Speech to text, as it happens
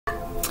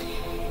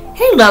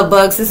Hey love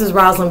bugs, this is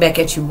Roslynn back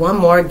at you one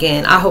more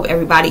again. I hope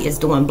everybody is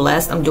doing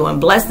blessed. I'm doing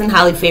blessed and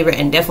highly favored,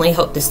 and definitely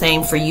hope the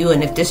same for you.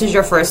 And if this is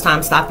your first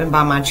time stopping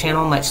by my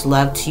channel, much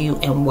love to you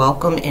and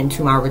welcome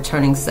into my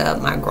returning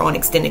sub, my growing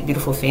extended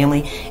beautiful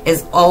family.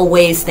 As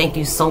always, thank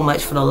you so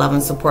much for the love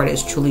and support.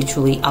 It's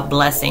truly a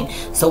blessing.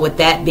 So with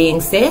that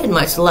being said,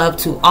 much love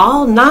to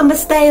all.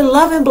 Namaste,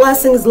 love and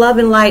blessings, love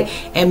and light,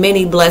 and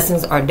many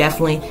blessings are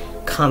definitely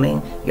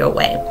coming your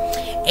way.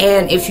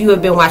 And if you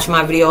have been watching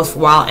my videos for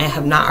a while and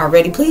have not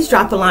already, please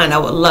drop a line. I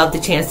would love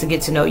the chance to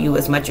get to know you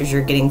as much as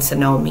you're getting to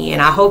know me.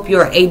 And I hope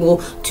you're able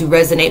to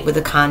resonate with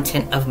the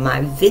content of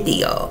my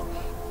video.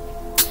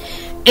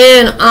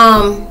 And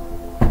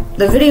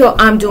the video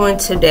I'm doing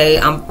today,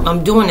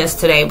 I'm doing this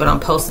today, but I'm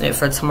posting it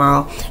for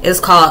tomorrow.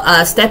 It's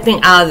called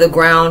Stepping Out of the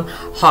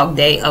Groundhog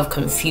Day of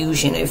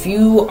Confusion. If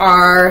you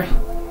are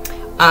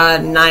a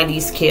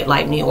 90s kid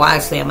like me, well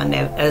actually I'm a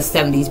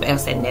 70s baby. I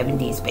said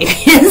 70s baby.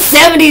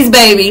 70s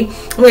baby.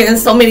 We're getting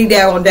so many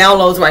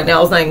downloads right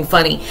now, it's not even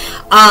funny.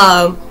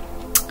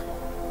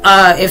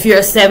 If you're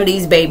a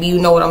 70s baby,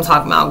 you know what I'm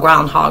talking about.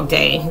 Groundhog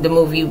Day, the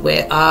movie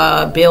with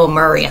Bill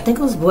Murray. I think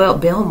it was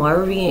Bill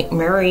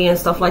Murray and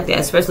stuff like that,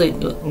 especially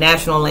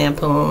National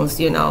Lampoons,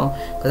 you know,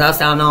 because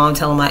I know I'm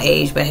telling my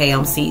age, but hey,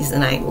 I'm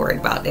seasoned, I ain't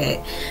worried about that.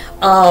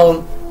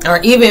 Or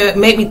even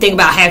made me think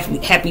about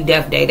Happy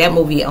Death Day. That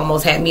movie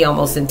almost had me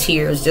almost in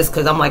tears, just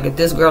because I'm like, if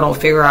this girl don't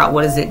figure out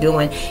what is it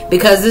doing,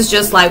 because it's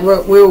just like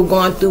we're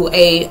going through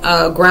a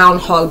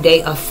Groundhog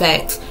Day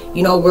effect.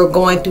 You know, we're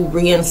going through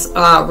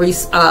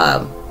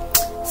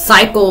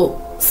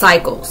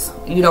cycles,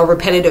 you know,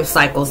 repetitive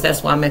cycles.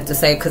 That's what I meant to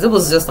say, because it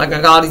was just like I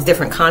got all these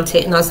different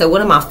content, and I said,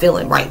 what am I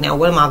feeling right now?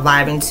 What am I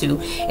vibing to?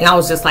 And I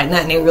was just like,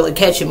 nothing ain't really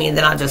catching me. And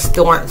then I just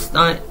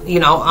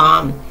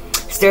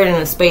stared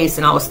into space,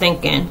 and I was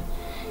thinking.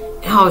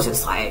 And I was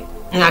just like,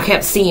 and I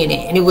kept seeing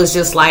it, and it was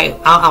just like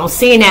I was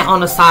seeing that on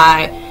the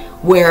side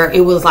where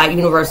it was like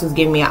universe was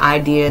giving me an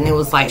idea, and it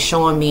was like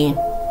showing me,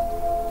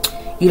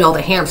 you know,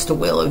 the hamster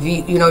wheel. If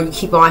you know, you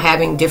keep on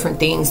having different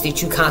things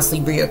that you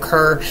constantly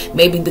reoccur,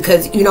 maybe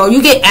because, you know,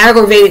 you get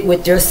aggravated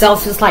with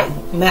yourself. It's like,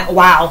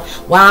 wow,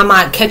 why am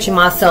I catching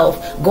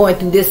myself going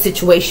through this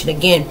situation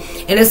again?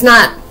 And it's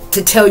not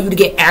to tell you to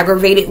get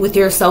aggravated with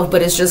yourself,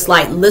 but it's just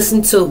like,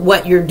 listen to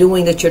what you're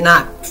doing that you're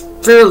not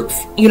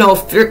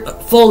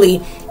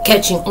fully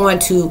catching on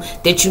to,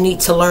 that you need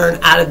to learn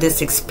out of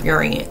this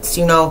experience.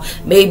 You know,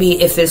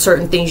 maybe if there's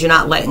certain things you're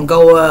not letting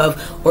go of,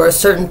 or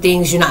certain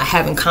things you're not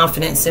having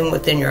confidence in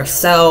within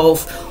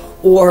yourself,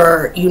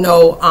 or, you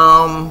know,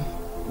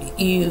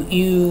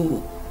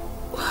 you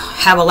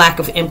have a lack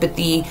of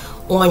empathy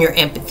on your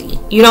empathy.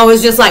 You know,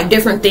 it's just like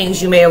different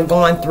things you may have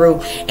gone through,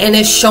 and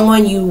it's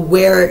showing you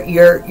where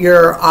your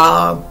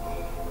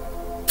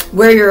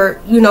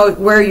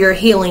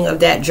healing of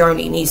that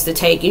journey needs to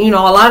take. And, you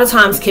know, a lot of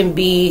times can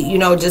be, you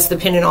know, just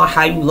depending on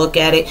how you look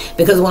at it,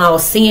 because when I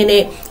was seeing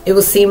it, it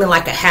was seeming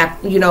like a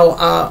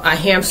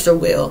hamster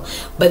wheel,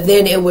 but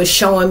then it was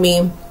showing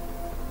me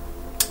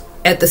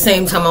at the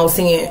same time I was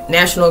seeing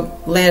National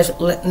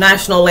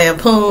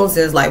Lampoons.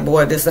 It's like,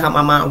 boy, this is how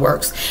my mind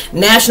works.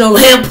 National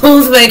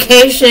Lampoon's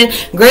Vacation,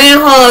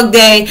 Groundhog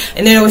Day,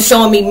 and then it was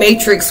showing me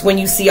Matrix, when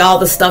you see all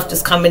the stuff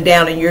just coming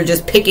down and you're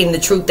just picking the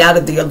truth out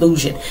of the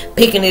illusion,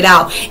 picking it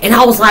out. And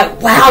I was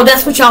like, wow,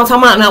 that's what y'all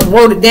talking about. And I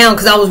wrote it down,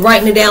 because I was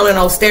writing it down, and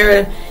I was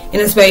staring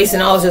into space,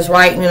 and I was just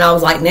writing, and I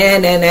was like, nah,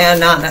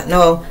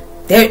 no.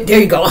 There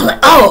you go. I'm like,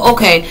 oh,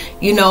 okay.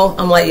 You know,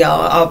 I'm like,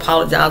 y'all, I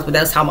apologize, but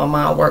that's how my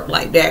mind worked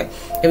like that.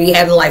 And we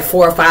having like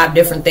 4 or 5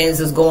 different things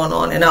that's going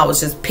on, and I was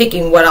just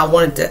picking what I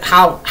wanted to,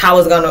 how I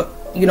was gonna,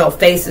 you know,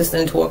 face this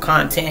into a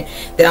content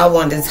that I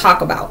wanted to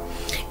talk about.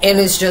 And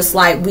it's just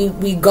like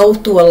we go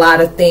through a lot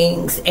of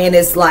things, and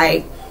it's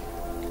like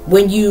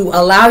when you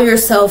allow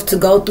yourself to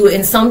go through it,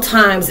 and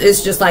sometimes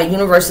it's just like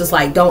universe is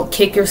like, don't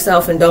kick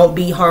yourself and don't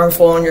be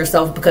harmful on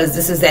yourself, because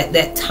this is at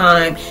that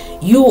time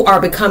you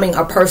are becoming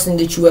a person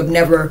that you have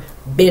never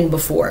been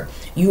before.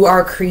 You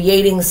are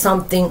creating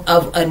something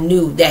of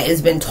anew that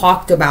has been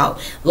talked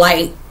about.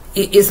 Like,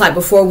 it's like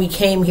before we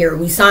came here,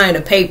 we signed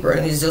a paper,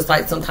 and it's just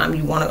like sometimes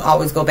you want to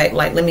always go back,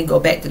 like, let me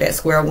go back to that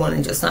square one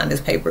and just sign this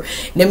paper.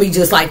 And then we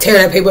just like tear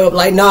that paper up,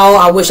 like, no,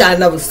 I wish I had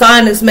never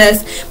signed this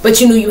mess.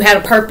 But you knew you had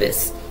a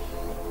purpose,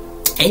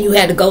 and you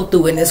had to go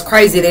through it. And it's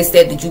crazy, they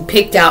said that you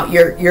picked out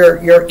your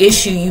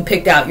issue, you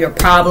picked out your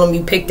problem,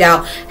 you picked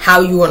out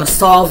how you want to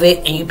solve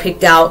it, and you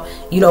picked out,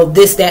 you know,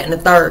 this, that, and the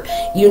third,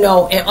 you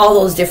know, and all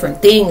those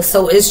different things.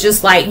 So it's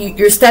just like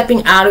you're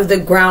stepping out of the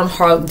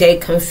Groundhog Day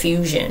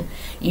confusion.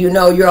 You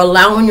know, you're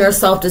allowing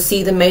yourself to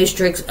see the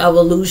matrix of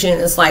illusion.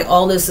 It's like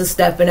all this is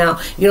stepping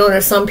out. You know,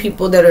 there's some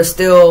people that are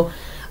still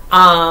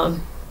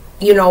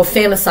you know,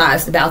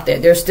 fantasized about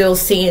that. They're still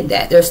seeing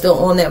that. They're still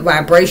on that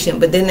vibration.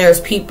 But then there's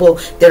people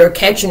that are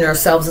catching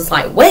themselves. It's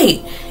like,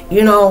 wait,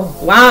 you know,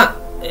 why?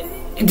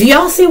 Do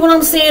y'all see what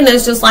I'm saying?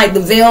 It's just like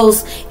the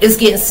veils is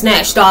getting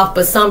snatched off,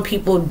 but some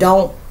people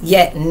don't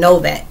yet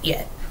know that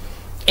yet.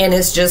 And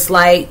it's just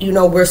like, you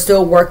know, we're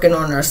still working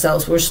on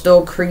ourselves. We're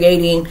still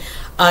creating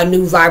a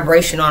new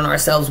vibration on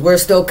ourselves. We're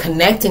still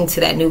connecting to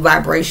that new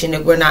vibration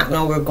that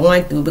we're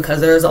going through, because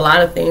there's a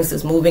lot of things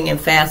that's moving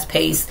and fast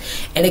paced,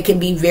 and it can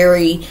be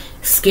very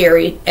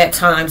scary at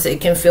times.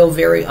 It can feel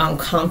very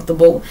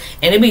uncomfortable,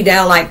 and it be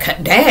down like,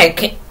 Dad,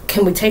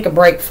 can we take a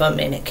break for a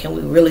minute? Can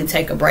we really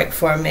take a break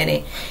for a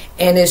minute?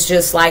 And it's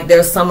just like,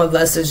 there's some of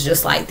us is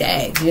just like,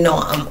 dang, you know,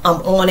 I'm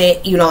on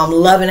it. You know, I'm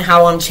loving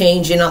how I'm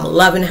changing. I'm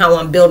loving how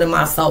I'm building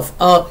myself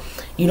up.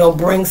 You know,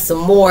 bring some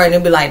more. And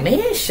they'll be like,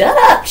 man, shut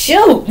up,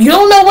 shoot. You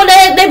don't know what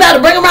they about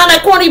to bring around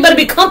that corner. You better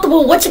be comfortable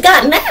with what you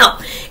got now.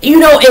 You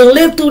know, and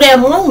live through that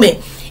moment.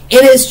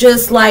 And it's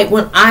just like,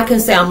 when I can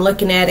say I'm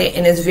looking at it,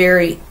 and it's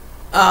very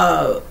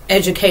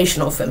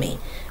educational for me.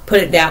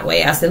 Put it that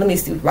way. I said, let me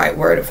see the right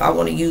word if I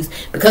want to use,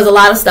 because a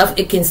lot of stuff,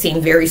 it can seem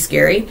very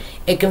scary.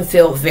 It can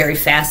feel very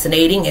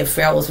fascinating. It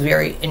feels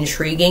very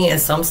intriguing, and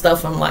some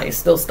stuff I'm like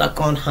still stuck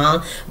on,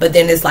 but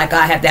then it's like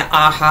I have that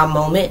aha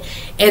moment,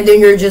 and then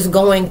you're just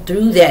going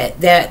through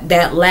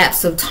that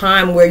lapse of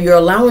time where you're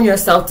allowing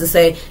yourself to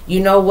say, you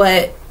know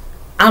what,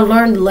 I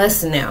learned the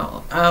lesson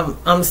now.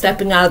 I'm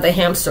stepping out of the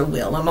hamster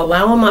wheel. I'm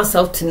allowing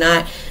myself to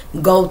not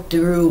go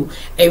through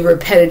a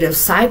repetitive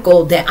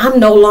cycle that I'm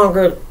no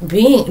longer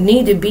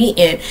need to be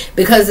in,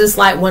 because it's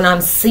like, when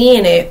I'm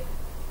seeing it,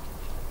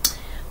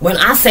 when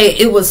I say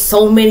it was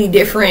so many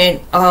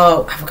different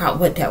I forgot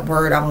what that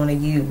word I want to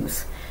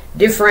use,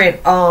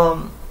 different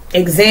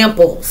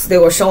examples they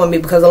were showing me,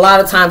 because a lot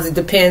of times it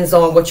depends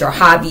on what your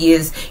hobby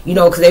is, you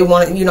know, because they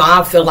want, you know,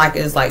 I feel like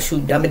it's like,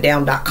 shoot,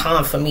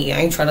 dumbitdown.com for me. I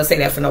ain't trying to say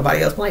that for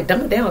nobody else. I'm like,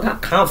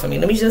 dumbitdown.com for me.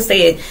 Let me just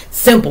say it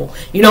simple,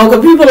 you know,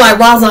 because people like,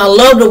 Roslynn, I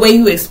love the way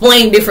you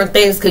explain different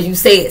things, because you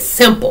say it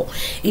simple,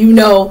 you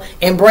know,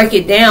 and break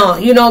it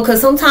down, you know,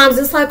 because sometimes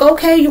it's like,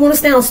 okay, you want to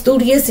sound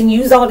studious and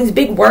use all these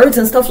big words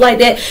and stuff like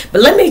that,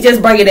 but let me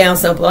just break it down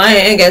simple. I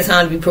ain't got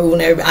time to be proving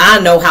everybody. I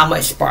know how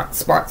much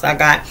sparks I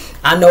got.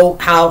 I know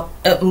how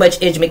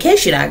much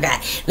education I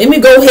got. Let me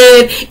go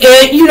ahead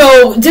and, you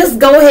know, just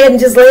go ahead and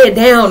just lay it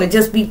down and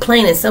just be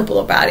plain and simple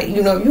about it.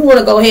 You know, if you want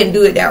to go ahead and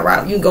do it that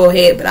route, you go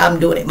ahead, but I'm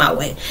doing it my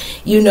way,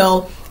 you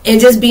know. And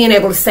just being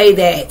able to say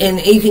that,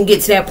 and you can get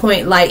to that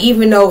point, like,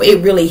 even though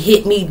it really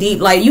hit me deep,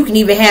 like, you can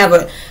even have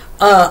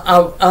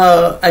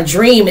a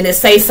dream and it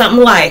say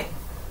something like,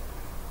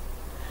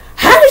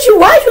 why did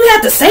you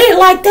have to say it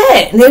like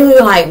that? And then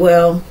we're like,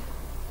 well,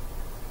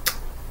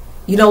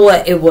 you know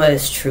what, it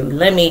was true.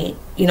 Let me,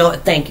 you know,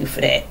 thank you for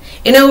that.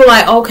 And then we're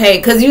like, okay,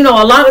 because, you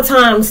know, a lot of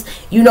times,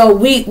 you know,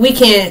 we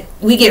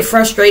get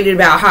frustrated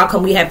about, how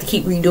come we have to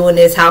keep redoing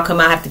this? How come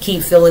I have to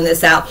keep filling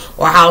this out?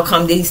 Or how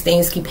come these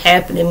things keep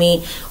happening to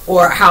me?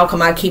 Or how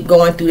come I keep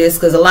going through this?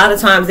 Because a lot of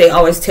times they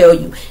always tell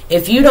you,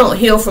 if you don't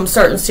heal from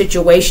certain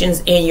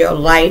situations in your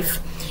life,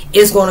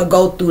 it's going to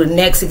go through the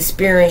next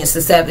experience,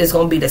 except it's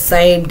going to be the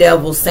same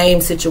devil,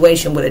 same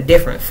situation with a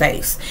different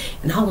face.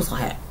 And I was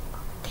like,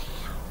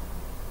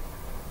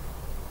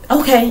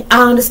 okay,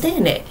 I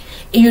understand that.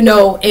 You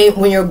know, and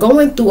when you're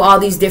going through all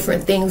these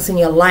different things in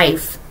your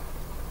life,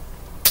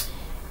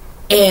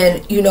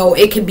 and, you know,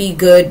 it can be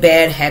good,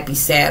 bad, happy,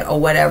 sad, or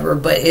whatever,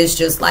 but it's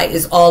just like,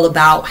 it's all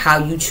about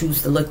how you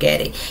choose to look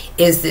at it.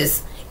 Is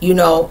this, you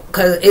know,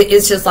 because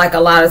it's just like, a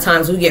lot of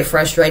times we get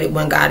frustrated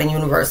when God and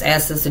universe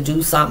asks us to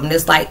do something.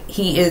 It's like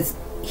he is,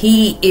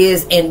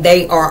 and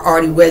they are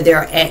already where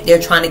they're at.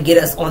 They're trying to get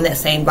us on that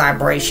same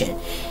vibration.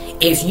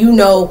 If you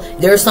know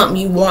there's something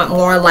you want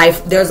more in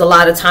life, there's a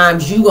lot of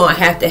times you're going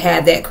to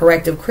have that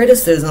corrective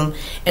criticism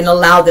and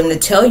allow them to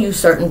tell you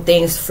certain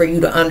things for you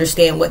to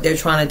understand what they're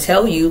trying to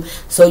tell you,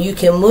 so you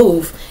can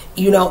move,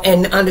 you know,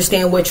 and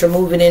understand what you're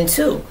moving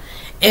into.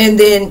 And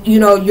then,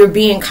 you know, you're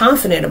being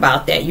confident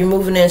about that. You're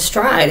moving in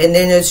stride. And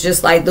then it's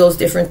just like those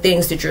different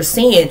things that you're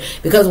seeing.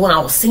 Because when I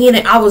was seeing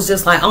it, I was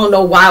just like, I don't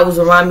know why it was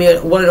reminding me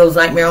of one of those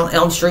Nightmare on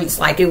Elm Streets.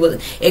 Like,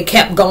 it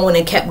kept going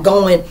and kept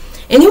going.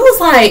 And he was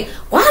like,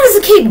 why does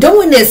it keep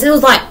doing this? It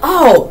was like,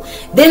 oh.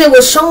 Then it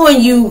was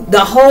showing you the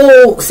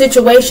whole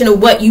situation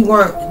of what you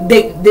weren't,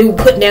 they were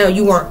putting down,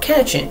 you weren't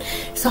catching.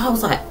 So I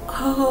was like,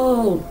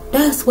 oh,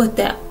 that's what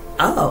that,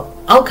 oh,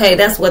 okay,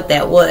 that's what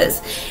that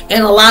was.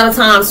 And a lot of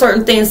times,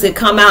 certain things that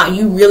come out,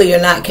 you really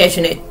are not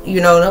catching it,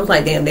 you know. And I was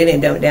like, damn, they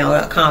didn't dumb it down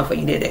without comfort,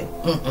 you did it.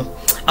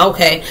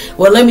 Okay,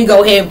 well, let me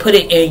go ahead and put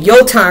it in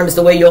your terms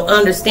the way you'll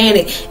understand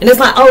it. And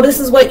it's like, oh, this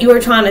is what you were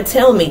trying to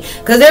tell me.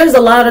 Because there's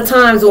a lot of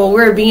times when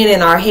we're being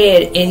in our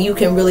head and you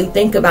can really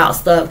think about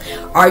stuff.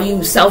 Are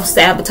you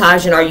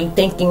self-sabotaging? Are you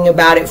thinking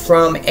about it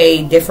from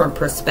a different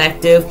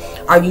perspective?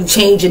 Are you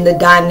changing the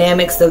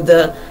dynamics of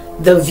the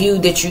view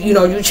that you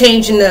know, you're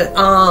changing the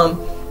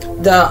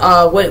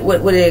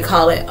what do they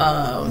call it,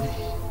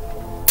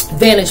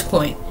 vantage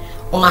point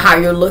on how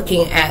you're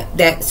looking at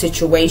that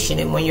situation.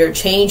 And when you're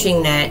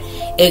changing that,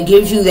 it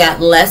gives you that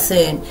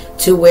lesson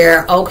to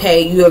where,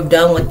 okay, you have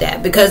done with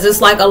that. Because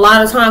it's like, a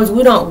lot of times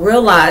we don't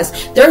realize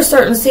there are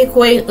certain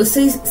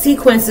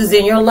sequences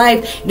in your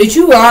life that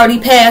you already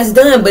past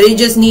done, but it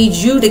just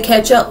needs you to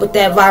catch up with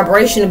that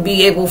vibration and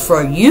be able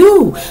for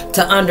you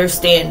to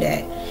understand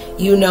that.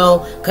 you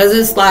know, because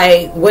it's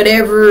like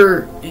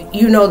whatever,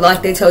 you know,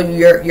 like they tell you,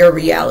 your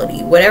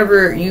reality,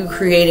 whatever you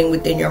creating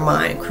within your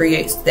mind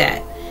creates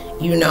that,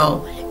 you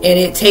know. And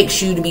it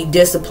takes you to be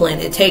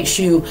disciplined. It takes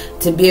you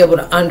to be able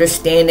to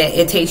understand that.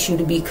 It takes you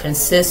to be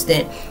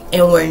consistent.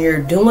 And when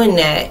you're doing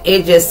that,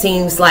 it just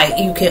seems like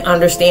you can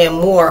understand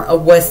more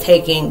of what's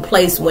taking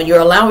place. When you're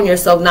allowing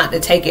yourself not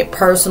to take it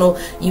personal,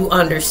 you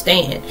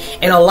understand.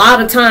 And a lot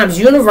of times,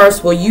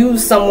 universe will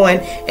use someone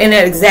in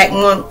that exact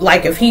moment.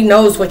 Like if he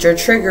knows what your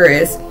trigger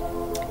is,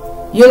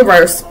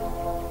 universe,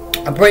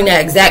 bring that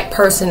exact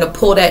person to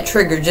pull that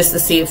trigger just to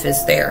see if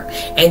it's there,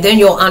 and then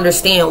you'll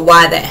understand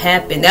why that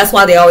happened. That's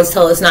why they always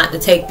tell us not to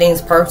take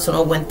things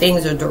personal when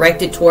things are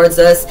directed towards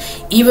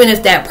us. Even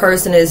if that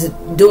person is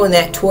doing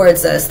that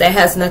towards us, that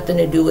has nothing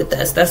to do with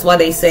us. That's why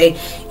they say,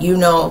 you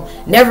know,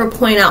 never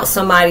point out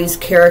somebody's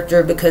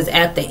character, because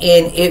at the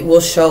end it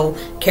will show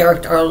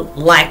character or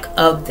lack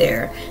of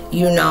there,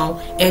 you know,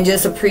 and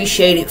just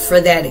appreciate it for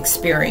that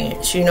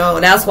experience, you know.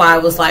 That's why I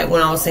was like,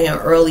 when I was saying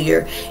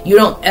earlier, you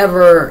don't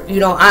ever,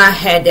 you know, I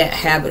had that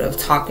habit of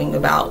talking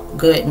about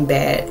good and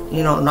bad,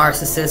 you know,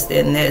 narcissist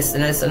and this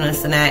and this and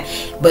this and that,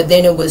 but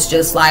then it was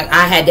just like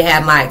I had to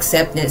have my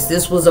acceptance.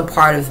 This was a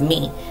part of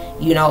me.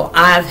 You know,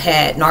 I've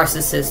had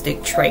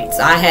narcissistic traits.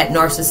 I had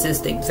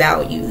narcissistic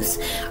values.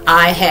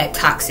 I had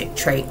toxic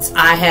traits.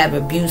 I have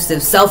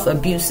abusive,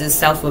 self-abusive,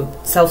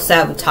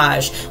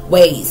 self-sabotage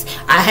ways.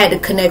 I had to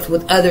connect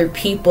with other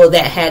people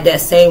that had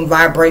that same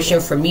vibration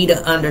for me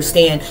to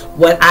understand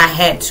what I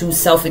had to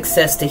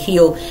self-access to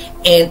heal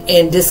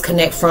and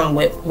disconnect from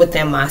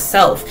within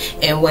myself.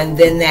 And when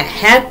then that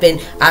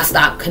happened, I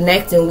stopped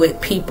connecting with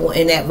people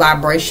in that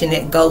vibration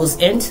that goes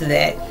into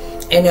that.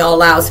 And it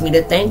allows me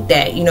to think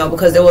that, you know,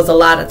 because there was a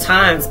lot of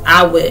times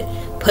I would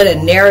put a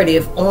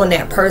narrative on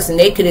that person.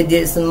 They could have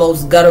did some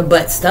most gutter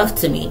butt stuff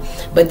to me.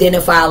 But then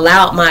if I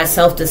allowed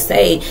myself to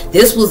say,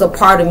 this was a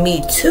part of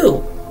me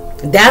too.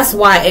 That's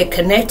why it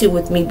connected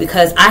with me,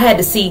 because I had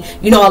to see,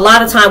 you know, a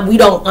lot of time we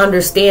don't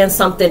understand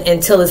something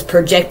until it's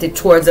projected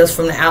towards us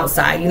from the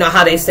outside. You know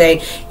how they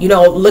say, you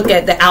know, look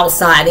at the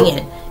outside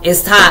in.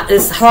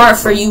 It's hard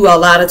for you a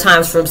lot of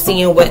times from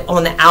seeing what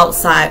on the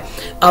outside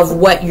of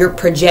what you're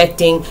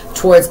projecting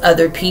towards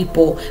other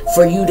people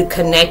for you to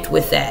connect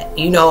with that,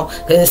 you know,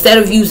 because instead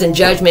of using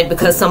judgment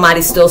because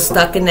somebody's still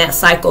stuck in that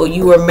cycle,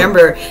 you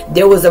remember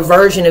there was a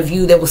version of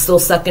you that was still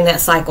stuck in that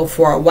cycle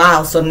for a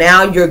while. So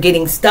now you're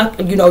getting stuck,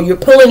 you know, you're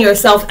pulling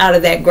yourself out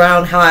of that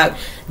groundhog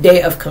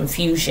day of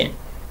confusion.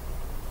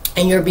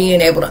 And you're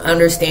being able to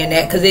understand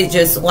that, because it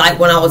just, like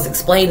when I was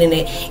explaining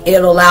it,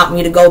 it allowed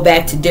me to go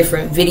back to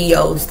different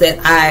videos that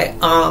I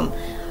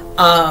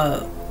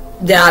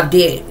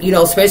did, you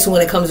know, especially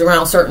when it comes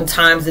around certain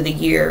times of the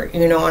year,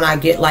 you know, and I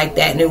get like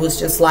that. And it was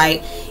just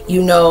like,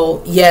 you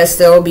know, yes,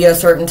 there will be a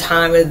certain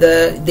time of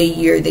the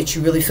year that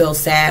you really feel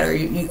sad,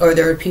 or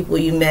there are people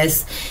you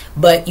miss,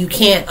 but you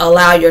can't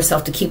allow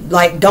yourself to keep,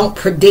 like, don't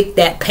predict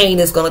that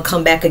pain is going to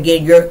come back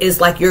again. It's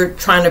like you're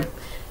trying to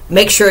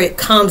make sure it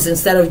comes,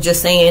 instead of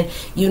just saying,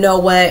 you know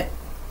what,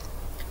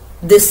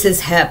 this has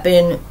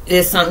happened.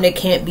 It's something that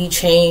can't be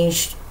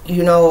changed.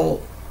 You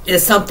know,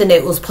 it's something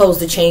that was supposed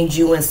to change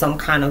you in some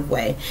kind of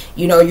way.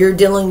 You know, you're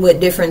dealing with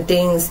different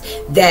things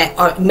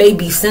that may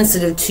be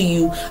sensitive to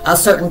you a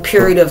certain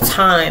period of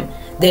time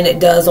than it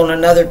does on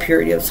another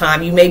period of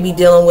time. You may be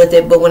dealing with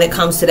it, but when it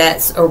comes to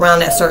that, around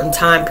that certain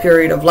time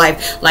period of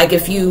life, like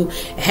if you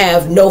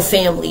have no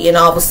family and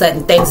all of a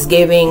sudden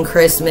Thanksgiving,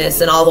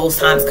 Christmas, and all those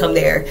times come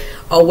there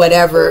or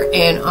whatever,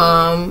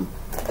 and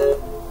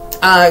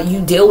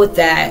you deal with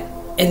that,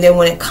 and then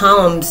when it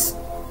comes,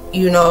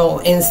 you know,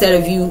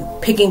 instead of you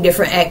picking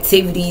different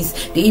activities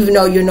that, even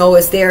though you know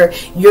it's there,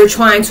 you're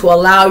trying to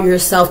allow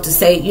yourself to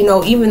say, you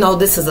know, even though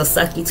this is a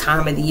sucky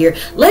time of the year,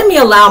 let me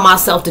allow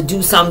myself to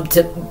do something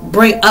to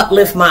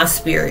uplift my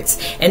spirits.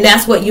 And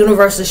that's what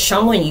universe is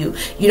showing you.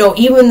 You know,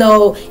 even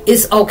though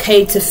it's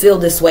okay to feel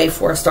this way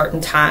for a certain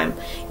time,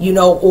 you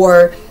know,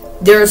 or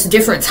there's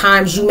different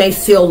times you may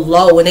feel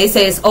low, and they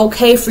say it's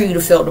okay for you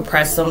to feel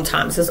depressed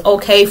sometimes. It's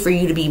okay for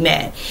you to be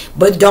mad,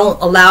 but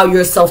don't allow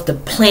yourself to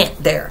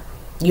plant there.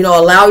 You know,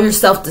 allow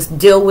yourself to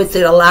deal with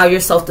it, allow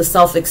yourself to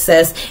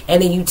self-access,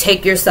 and then you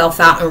take yourself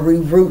out and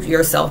reroute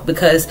yourself,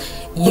 because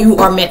you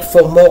are meant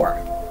for more.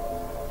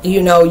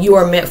 You know, you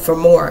are meant for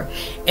more.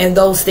 And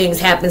those things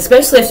happen,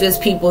 especially if there's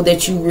people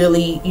that you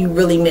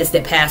really miss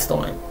that passed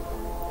on.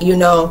 You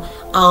know,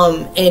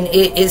 and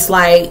it's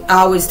like I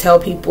always tell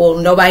people,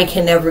 nobody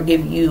can ever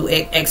give you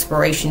an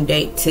expiration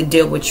date to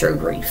deal with your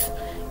grief.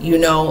 You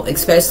know,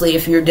 especially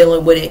if you're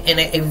dealing with it in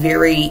a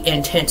very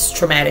intense,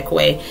 traumatic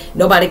way.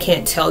 Nobody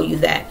can't tell you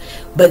that.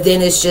 But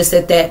then it's just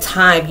at that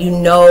time, you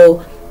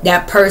know,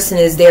 that person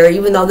is there,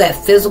 even though that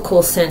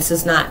physical sense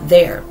is not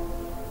there.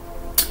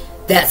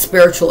 That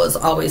spiritual is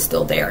always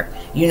still there.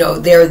 You know,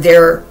 they're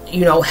there,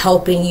 you know,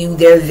 helping you.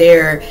 They're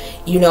there,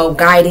 you know,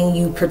 guiding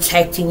you,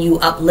 protecting you,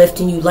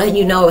 uplifting you, letting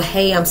you know,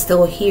 hey, I'm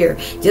still here.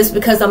 Just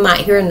because I'm not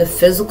here in the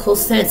physical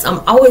sense,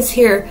 I'm always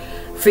here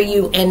for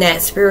you in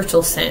that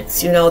spiritual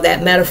sense, you know,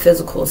 that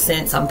metaphysical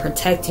sense. I'm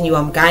protecting you,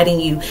 I'm guiding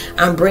you,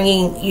 I'm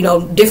bringing, you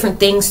know, different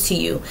things to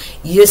you,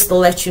 just to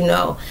let you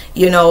know,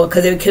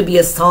 because it could be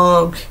a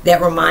song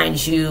that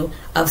reminds you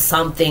of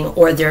something,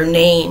 or their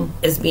name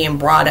is being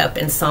brought up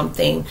in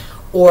something,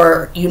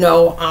 or, you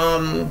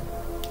know,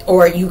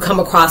 or you come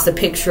across a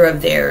picture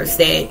of theirs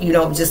that, you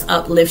know, just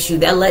uplifts you,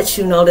 that lets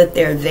you know that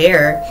they're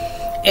there.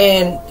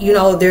 And, you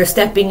know, they're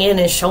stepping in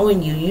and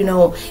showing you, you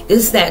know,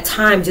 it's that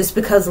time. Just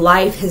because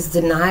life has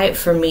denied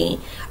for me,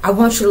 I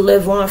want you to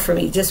live on for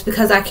me. Just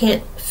because I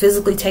can't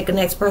physically take a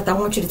next breath, I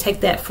want you to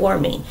take that for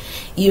me,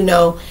 you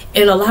know,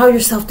 and allow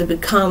yourself to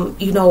become,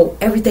 you know,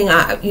 everything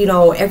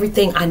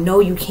I know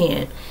you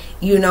can,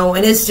 you know.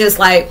 And it's just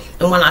like,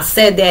 and when I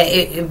said that,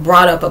 it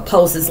brought up a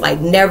post. It's like,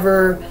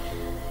 never,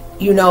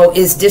 you know,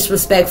 is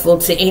disrespectful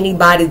to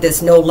anybody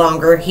that's no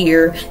longer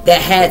here,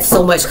 that had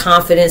so much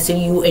confidence in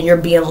you, and you're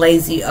being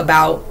lazy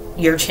about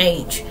your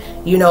change.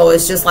 You know,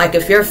 it's just like,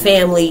 if your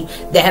family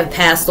that have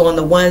passed on,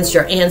 the ones,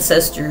 your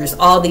ancestors,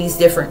 all these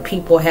different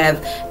people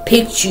have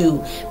picked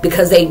you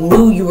because they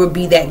knew you would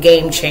be that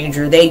game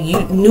changer.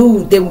 You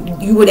knew that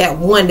you were that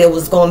one that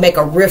was going to make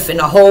a riff in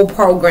the whole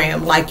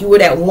program. Like, you were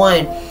that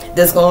one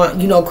that's going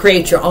to, you know,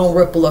 create your own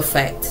ripple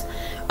effect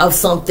of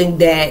something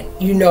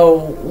that, you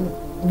know,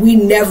 we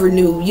never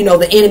knew. You know,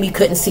 the enemy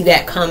couldn't see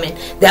that coming.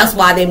 That's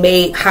why they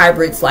made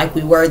hybrids like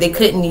we were. They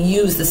couldn't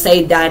use the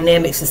same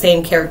dynamics, the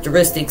same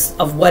characteristics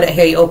of what a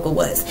Heyoka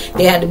was.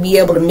 They had to be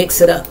able to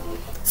mix it up.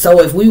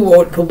 So if we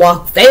were to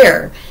walk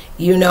there,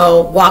 you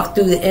know, walk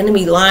through the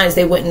enemy lines,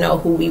 they wouldn't know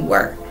who we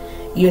were.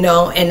 You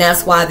know, and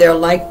that's why they're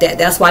like that.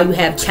 That's why you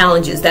have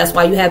challenges. That's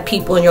why you have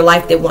people in your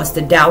life that wants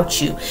to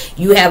doubt you.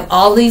 You have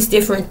all these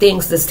different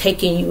things that's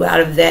taking you out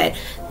of that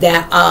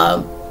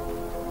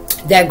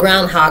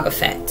groundhog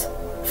effect.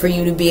 For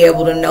you to be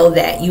able to know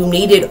that you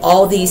needed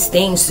all these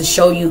things to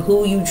show you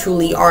who you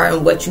truly are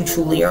and what you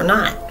truly are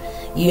not,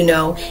 you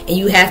know, and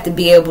you have to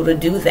be able to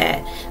do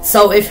that.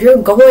 So if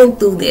you're going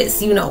through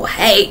this, you know,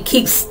 hey,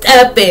 keep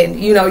stepping,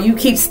 you know, you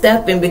keep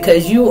stepping,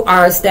 because you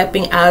are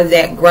stepping out of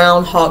that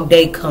Groundhog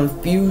Day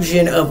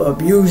confusion of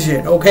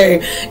abusion, okay?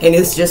 And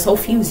it's just so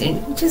fusing.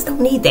 You just don't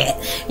need that,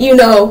 you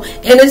know.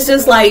 And it's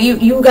just like,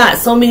 you got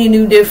so many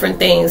new different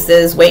things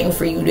that's waiting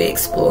for you to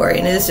explore.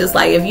 And it's just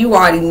like, if you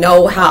already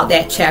know how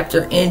that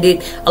chapter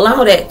ended,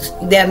 allow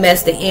that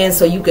mess to end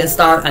so you can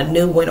start a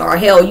new one. Or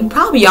hell, you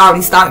probably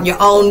already starting your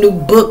own new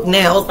book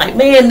now. It's like,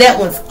 man, that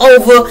one's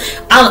over.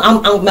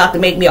 I'm about to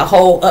make me a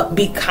whole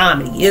upbeat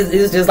comedy.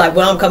 It's just like,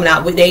 well, I'm coming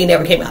out with, they ain't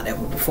never came out that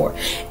way before.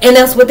 And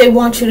that's what they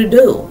want you to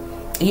do.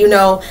 You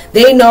know,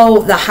 they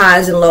know the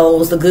highs and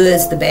lows, the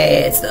goods, the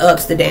bads, the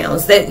ups, the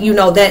downs. That, you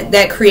know,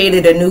 that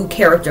created a new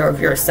character of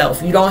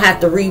yourself. You don't have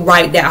to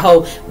reread that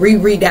whole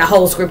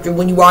scripture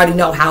when you already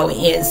know how it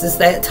ends. It's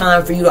that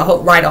time for you to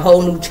write a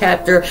whole new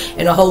chapter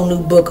and a whole new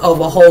book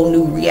of a whole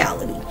new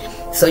reality.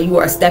 So you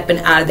are stepping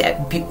out of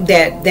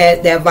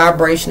that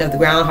vibration of the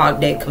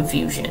Groundhog Day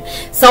confusion.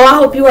 So I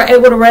hope you are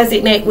able to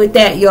resonate with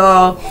that,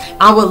 y'all.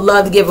 I would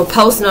love to give a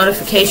post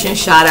notification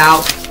shout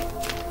out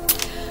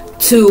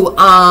to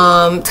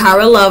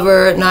Tyra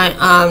Lover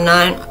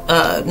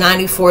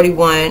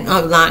 941.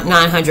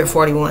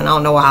 I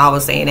don't know why I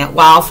was saying that.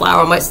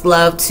 Wildflower, much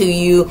love to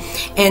you.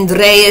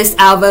 Andreas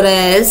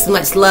Alvarez,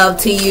 much love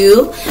to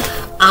you.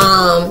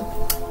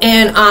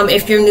 And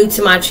if you're new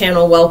to my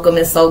channel, welcome.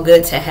 It's so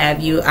good to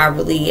have you. I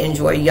really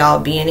enjoy y'all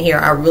being here.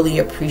 I really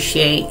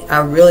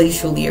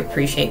truly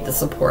appreciate the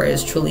support.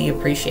 It's truly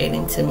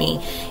appreciating to me.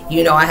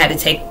 You know, I had to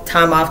take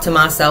time off to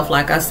myself.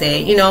 Like I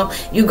said, you know,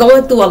 you're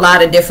going through a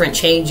lot of different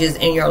changes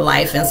in your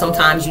life, and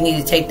sometimes you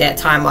need to take that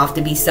time off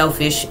to be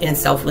selfish and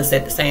selfless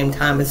at the same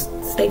time. As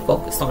stay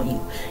focused on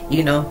you.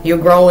 You know, you're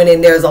growing,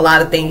 and there's a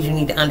lot of things you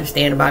need to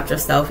understand about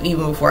yourself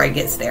even before it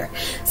gets there.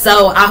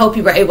 So I hope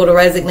you were able to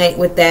resonate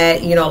with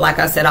that. You know, like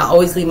I said, I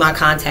always leave my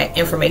contact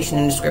information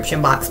in the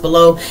description box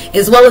below,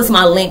 as well as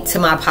my link to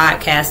my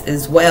podcast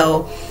as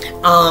well.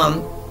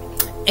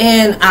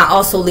 And I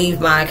also leave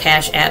my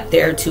Cash App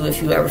there too.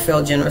 If you ever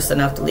feel generous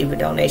enough to leave a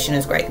donation,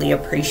 is greatly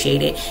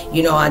appreciated.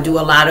 You know, I do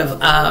a lot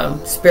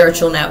of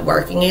spiritual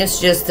networking. It's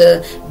just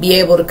to be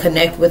able to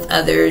connect with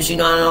others. You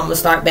know, I'm gonna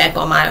start back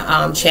on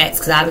my chats,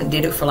 because I haven't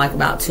did it for like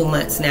about 2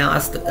 months now. I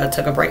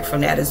took a break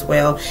from that as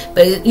well.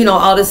 But you know,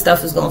 all this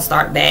stuff is gonna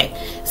start back.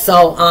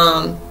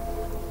 So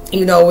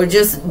you know, we're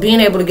just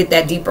being able to get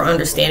that deeper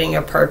understanding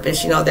of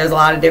purpose. You know, there's a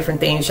lot of different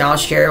things y'all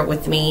share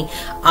with me.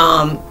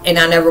 And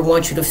I never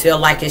want you to feel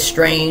like it's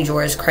strange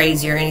or it's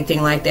crazy or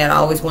anything like that. I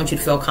always want you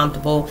to feel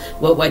comfortable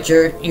with what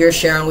you're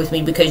sharing with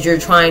me, because you're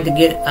trying to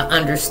get an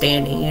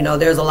understanding. You know,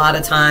 there's a lot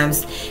of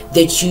times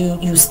that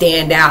you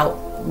stand out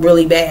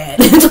really bad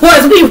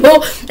towards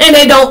people, and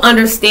they don't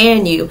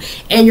understand you,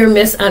 and you're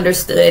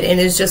misunderstood. And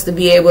it's just to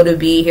be able to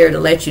be here to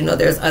let you know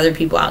there's other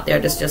people out there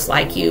that's just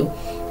like you.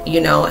 You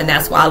know, and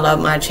that's why I love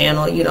my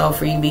channel, you know,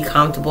 for you to be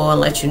comfortable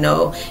and let you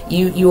know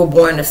you were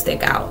born to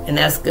stick out, and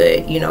that's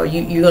good. You know,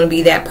 you're going to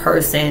be that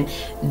person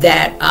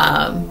that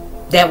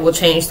that will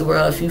change the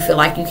world. If you feel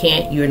like you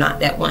can't, you're not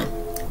that one,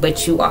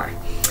 but you are.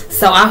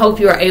 So I hope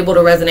you are able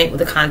to resonate with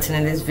the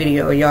content of this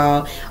video,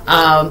 y'all.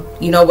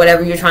 You know,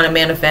 whatever you're trying to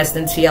manifest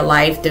into your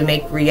life to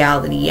make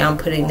reality, I'm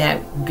putting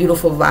that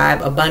beautiful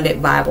vibe,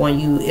 abundant vibe on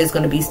you. It's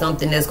going to be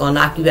something that's going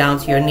to knock you down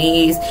to your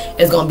knees.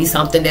 It's going to be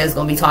something that's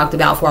going to be talked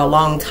about for a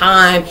long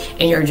time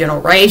in your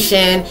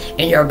generation,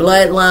 in your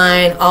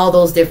bloodline, all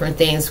those different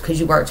things, because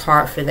you worked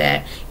hard for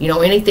that. You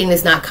know, anything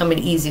that's not coming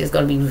easy is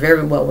going to be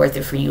very well worth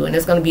it for you, and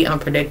it's going to be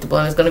unpredictable,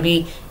 and it's going to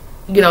be,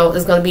 you know,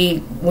 it's going to be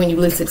when you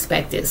least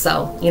expect it.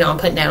 So, you know, I'm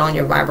putting that on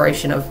your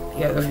vibration of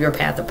your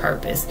path of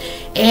purpose.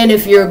 And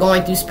if you're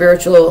going through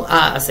social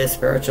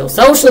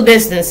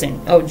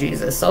distancing, oh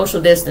Jesus,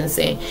 social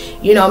distancing,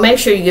 you know, make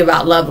sure you give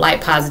out love,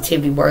 light,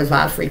 positivity, words,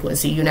 vibe,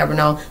 frequency. You never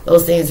know,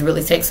 those things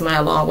really take somebody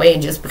a long way,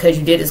 and just because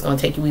you did, it's going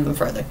to take you even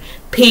further.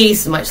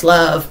 Peace, much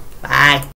love, bye.